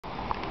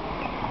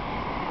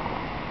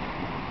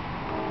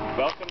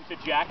Welcome to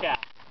Jackass.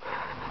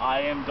 I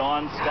am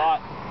Don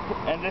Scott,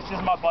 and this is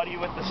my buddy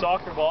with the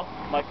soccer ball,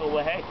 Michael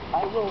LaHaye.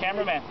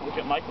 Cameraman, look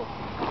at Michael.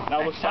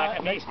 Now look back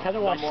at me.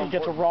 Otherwise she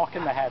gets a rock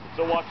in the head.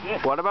 So watch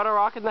this. What about a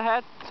rock in the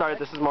head? Sorry,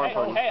 this is more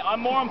important. Hey, I'm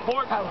more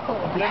important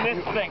than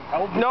this thing.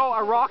 No,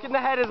 a rock in the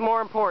head is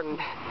more important.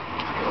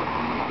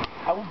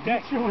 I will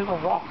beat you with a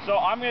rock. So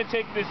I'm going to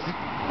take this,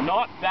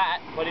 not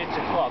bat, but it's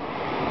a club,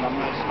 and I'm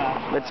going to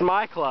smash it. It's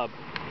my club.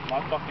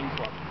 My fucking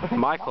club.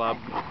 My club.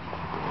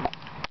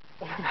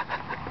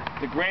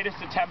 The greatest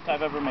attempt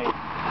I've ever made.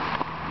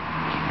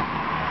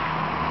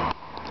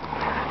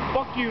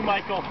 Fuck you,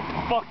 Michael.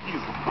 Fuck you.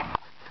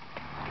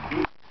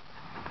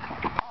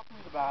 Pass me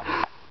the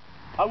bat.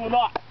 I will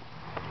not.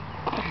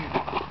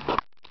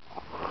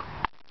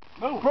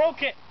 Move.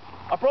 Broke it.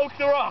 I broke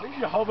the rock.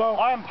 You hobo.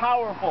 I am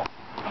powerful.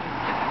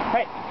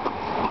 Hey.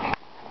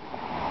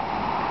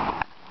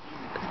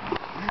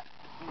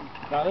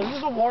 Now this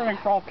is a warning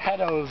for all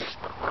pedos.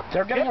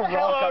 They're getting Get a the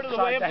hell rock out of the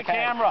way of the head.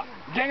 camera.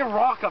 You're getting a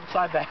rock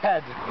upside the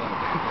head.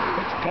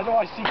 Pedo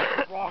I see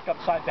a rock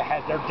upside the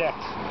head. They're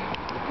dicks.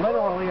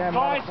 Literally and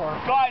Guys.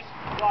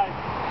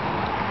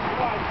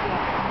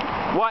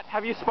 What?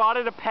 Have you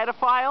spotted a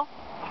pedophile?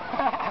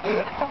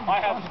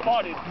 I have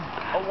spotted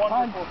a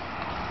wonderful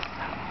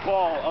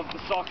ball of the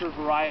soccer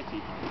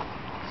variety.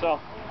 So,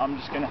 I'm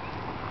just gonna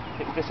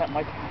hit this at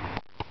Mike.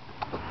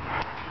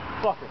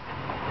 Fucker.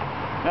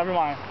 Never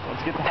mind.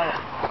 Let's get the hell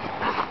out.